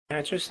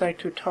I'd just like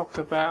to talk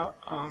about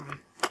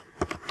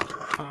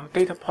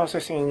data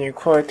processing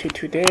inequality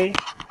today.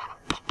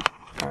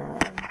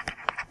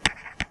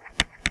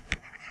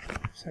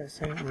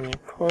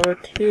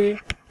 Inequality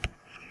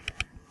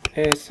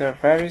is a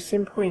very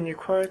simple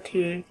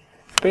inequality.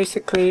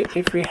 Basically,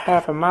 if we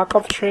have a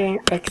Markov chain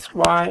x,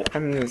 y,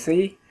 and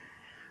z,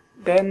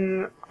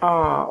 then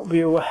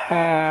we will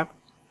have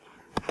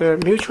the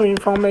mutual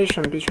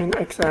information between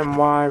x and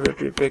y will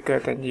be bigger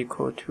than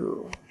equal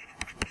to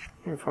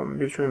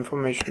mutual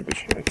information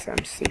between x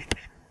and c.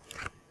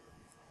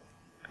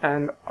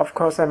 And of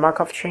course, a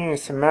Markov chain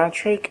is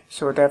symmetric,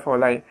 so therefore,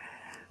 like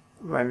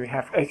when we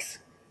have x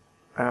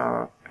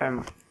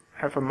and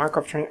have a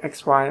Markov chain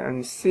x, y,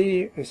 and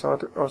z, it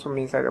also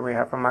means that we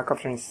have a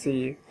Markov chain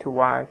c to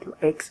y to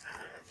x.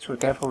 So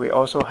therefore, we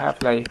also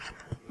have like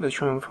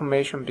mutual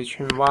information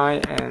between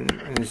y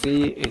and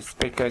z is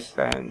bigger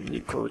than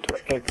equal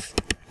to x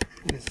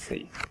and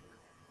c.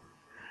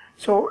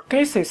 So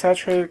this is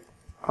actually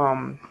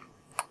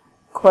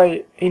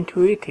quite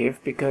intuitive,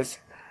 because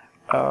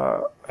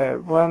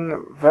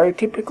one very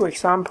typical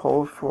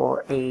example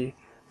for a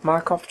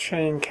Markov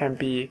chain can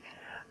be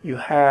you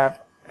have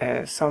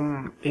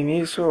some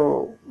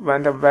initial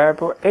random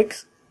variable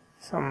x,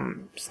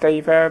 some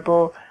state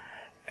variable,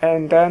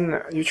 and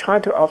then you try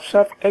to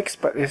observe x,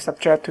 but it's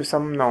subject to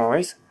some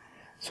noise.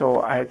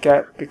 So I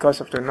get, because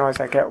of the noise,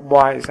 I get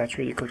y is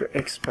actually equal to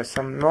x plus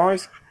some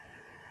noise.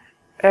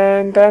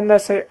 And then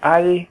let's say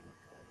I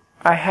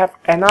have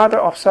another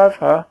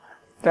observer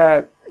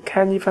that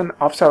can't even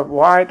observe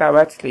y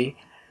directly.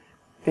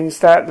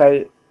 Instead,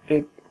 like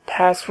it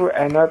passes through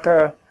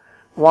another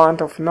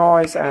round of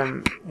noise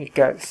and it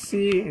gets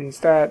c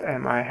instead,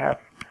 and I have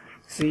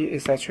c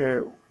is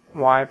actually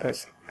y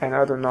plus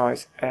another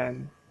noise,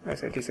 and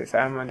let's say this is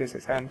m1, this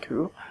is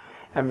m2,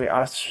 and we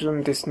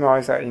assume these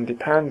noise are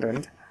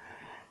independent.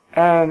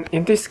 And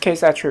in this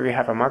case, actually, we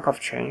have a Markov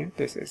chain.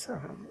 This is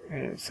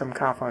some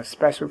kind of a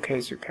special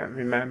case. You can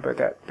remember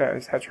that there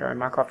is actually a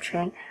Markov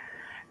chain.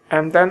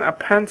 And then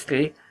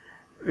apparently,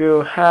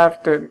 we'll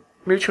have the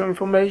mutual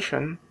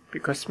information,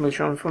 because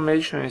mutual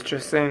information is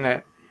just saying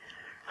that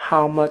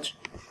how much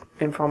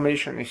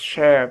information is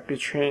shared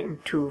between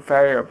two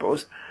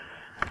variables.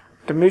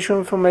 The mutual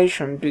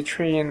information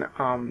between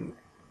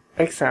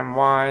x and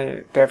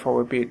y, therefore,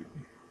 will be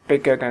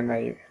bigger than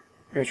the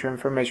mutual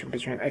information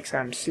between x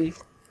and c,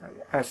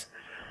 as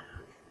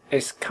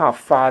it's kind of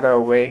farther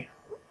away.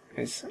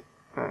 It's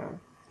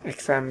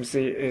x and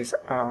z is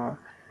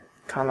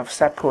kind of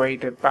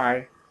separated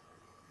by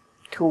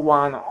two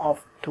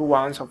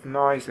rounds of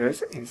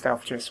noises instead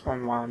of just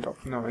one round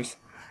of noise.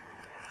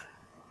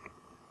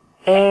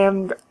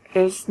 And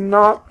it's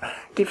not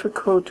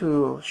difficult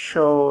to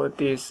show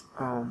this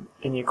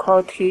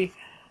inequality.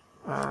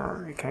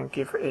 We can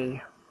give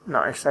a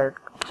not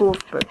exact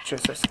proof, but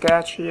just a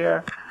sketch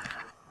here.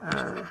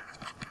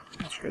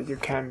 Actually, you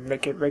can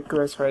make it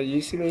rigorous very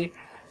easily.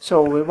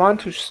 So we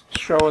want to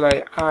show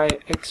like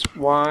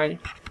ixy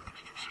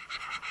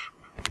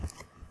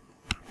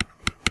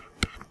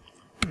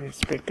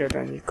is bigger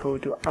than equal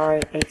to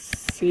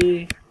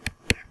ixc,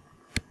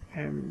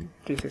 and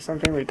this is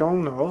something we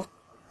don't know.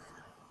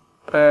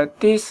 But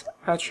this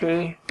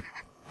actually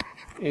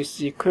is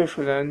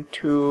equivalent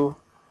to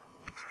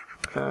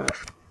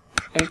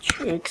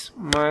hx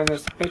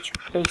minus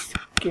hx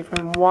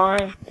given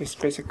y. This is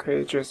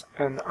basically just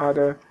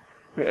another,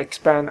 we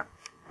expand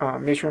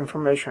mutual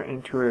information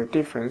into the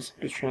difference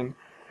between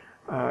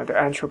the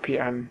entropy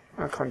and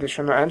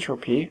conditional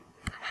entropy.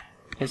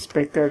 Is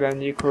bigger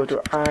than equal to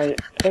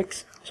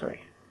hx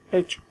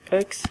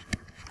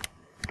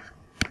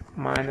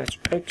minus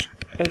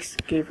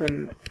hx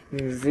given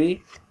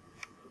z.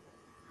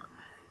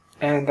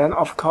 And then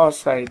of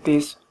course, like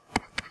this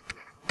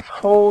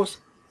holds.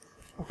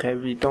 Okay,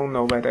 we don't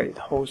know whether it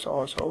holds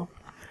also,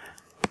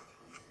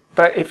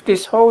 but if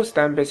this holds,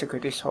 then basically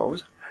this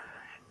holds,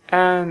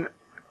 and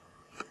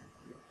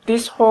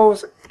this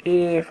holds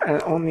if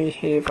and only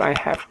if I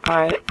have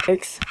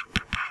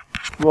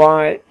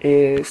y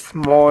is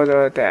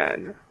smaller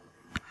than,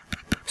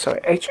 so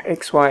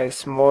hxy is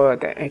smaller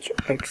than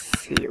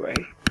hxc,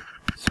 right?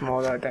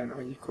 Smaller than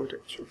or equal to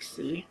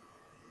hxc.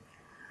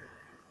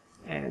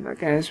 And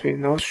again, we're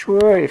not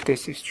sure if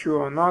this is true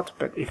or not,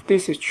 but if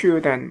this is true,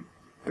 then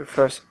the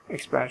first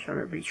expression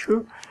will be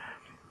true.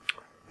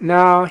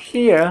 Now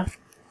here,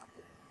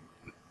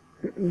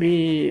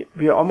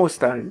 we're almost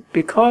done.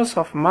 Because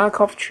of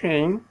Markov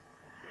chain,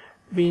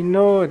 we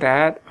know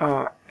that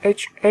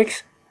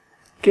hx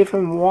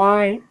given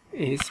y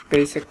is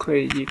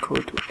basically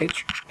equal to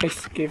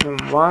hx given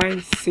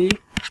yc.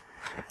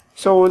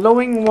 So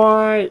knowing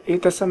y,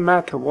 it doesn't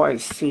matter what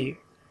is c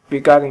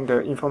regarding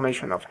the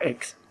information of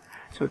x.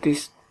 So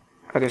these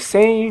are the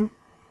same.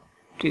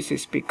 This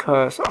is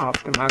because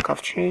of the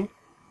Markov chain.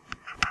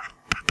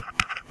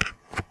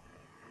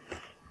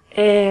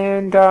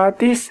 And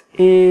this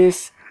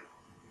is,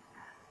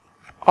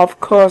 of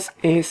course,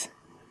 is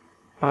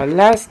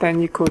less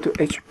than equal to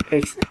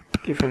hx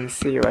given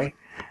c, right?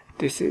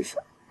 This is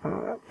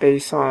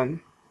based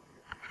on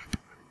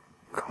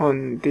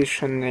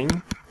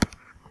conditioning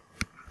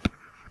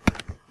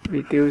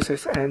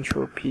reduces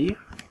entropy.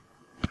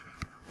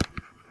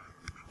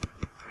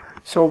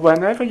 So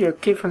whenever you're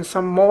given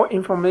some more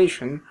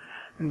information,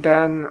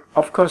 then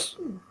of course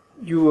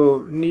you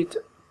will need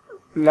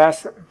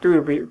less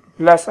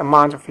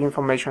amount of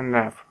information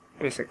left,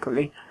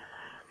 basically.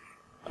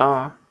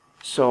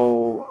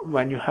 So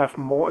when you have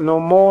no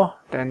more,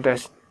 then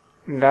there's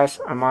less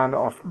amount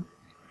of,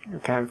 you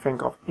can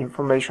think of,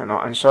 information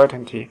or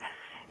uncertainty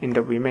in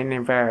the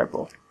remaining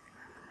variable.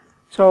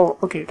 So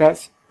okay,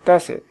 that's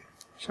it.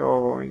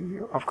 So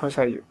of course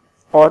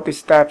all these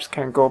steps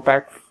can go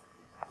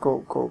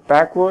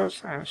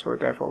backwards, and so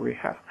therefore we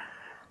have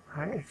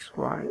x,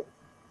 y.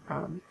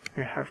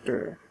 We have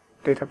the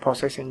data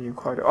processing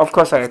inequality. Of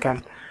course I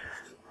can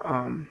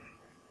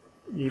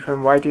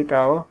even write it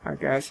out, I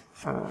guess.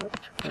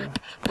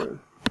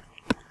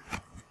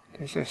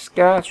 This is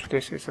sketch.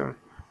 This is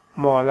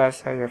more or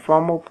less a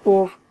formal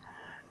proof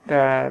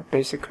that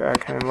basically I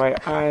can write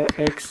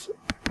ix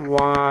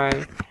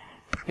y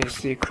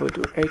is equal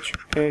to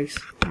hx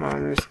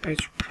minus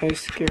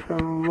hx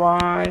given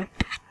y,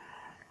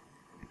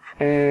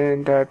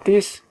 and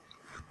this,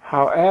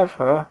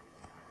 however,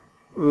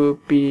 will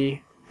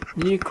be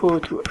equal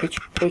to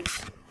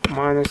hx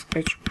minus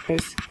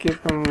hx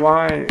given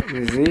y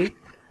z.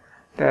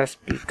 That's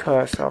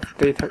because of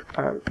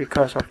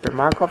because of the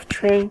Markov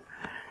chain,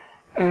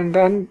 and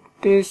then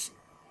this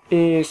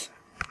is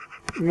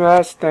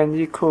less than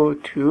equal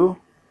to,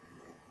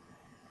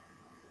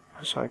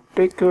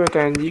 bigger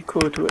than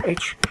equal to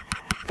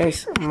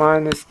hx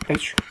minus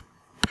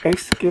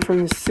hx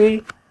given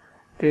c.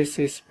 This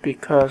is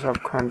because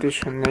of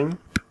conditioning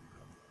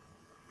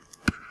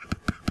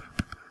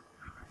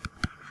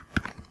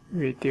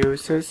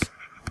reduces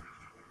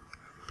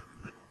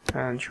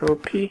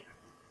entropy,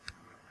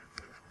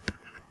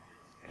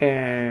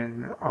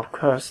 and of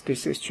course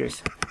this is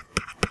just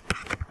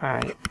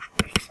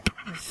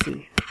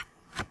IXC.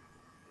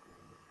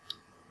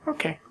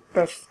 Okay,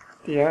 that's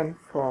the end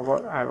for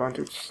what I want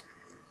to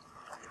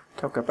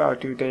talk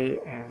about today,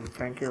 and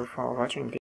thank you for watching.